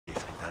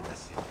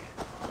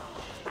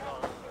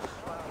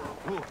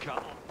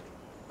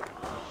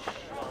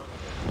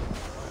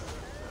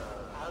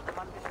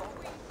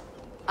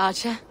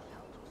Acha,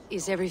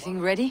 is everything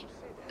ready?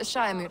 The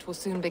Shiremoot will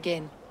soon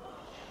begin.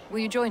 Will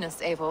you join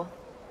us, Eivor?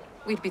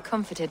 We'd be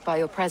comforted by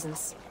your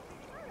presence.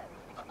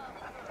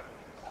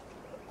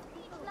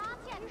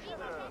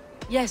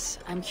 Yes,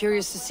 I'm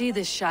curious to see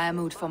this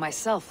Shiremoot for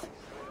myself.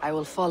 I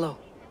will follow.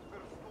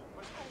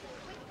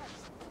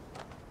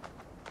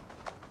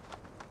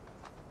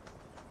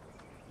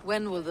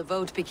 When will the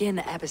vote begin,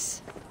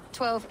 Abbess?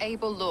 12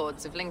 able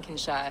lords of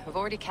Lincolnshire have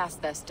already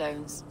cast their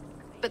stones,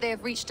 but they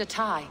have reached a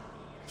tie.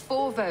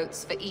 4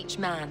 votes for each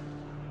man.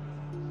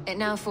 It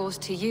now falls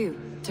to you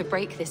to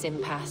break this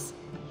impasse.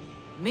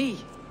 Me?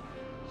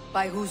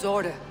 By whose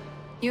order?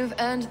 You have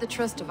earned the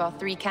trust of our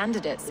 3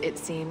 candidates, it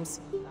seems.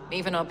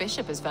 Even our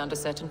bishop has found a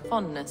certain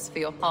fondness for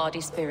your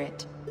hardy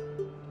spirit.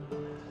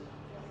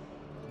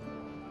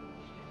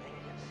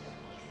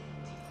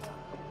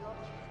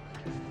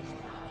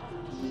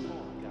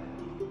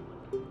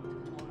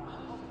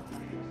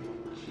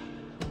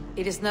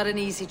 It is not an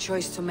easy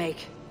choice to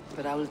make,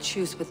 but I will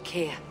choose with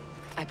care.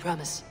 I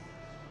promise.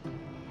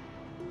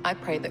 I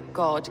pray that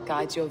God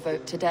guides your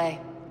vote today,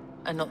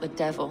 and not the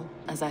devil,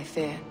 as I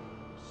fear.